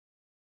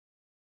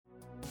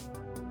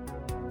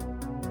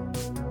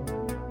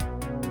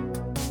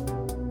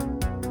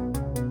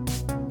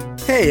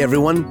Hey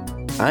everyone,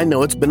 I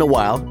know it's been a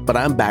while, but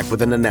I'm back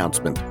with an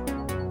announcement.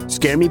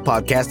 Scare Me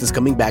Podcast is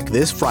coming back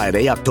this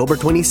Friday, October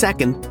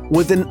 22nd,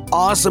 with an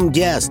awesome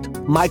guest,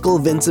 Michael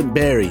Vincent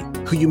Barry,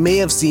 who you may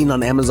have seen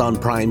on Amazon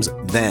Prime's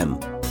Them.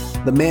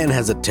 The man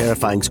has a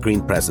terrifying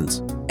screen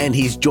presence, and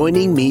he's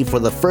joining me for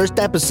the first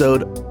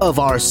episode of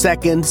our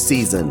second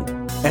season.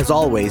 As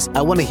always,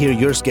 I want to hear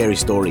your scary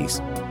stories.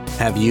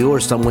 Have you or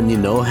someone you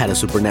know had a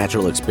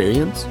supernatural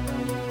experience?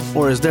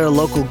 Or is there a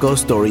local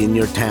ghost story in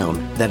your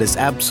town that is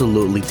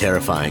absolutely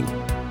terrifying?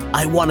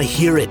 I want to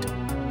hear it.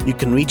 You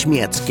can reach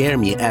me at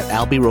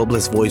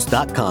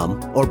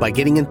scareme@albieroblesvoice.com or by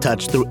getting in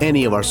touch through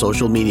any of our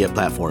social media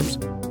platforms.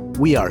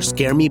 We are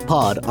Scare Me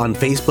Pod on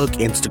Facebook,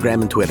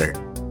 Instagram, and Twitter.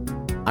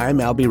 I'm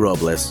Albie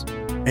Robles,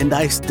 and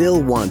I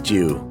still want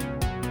you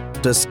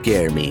to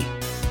scare me.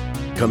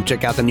 Come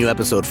check out the new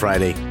episode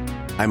Friday.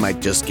 I might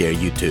just scare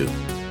you too.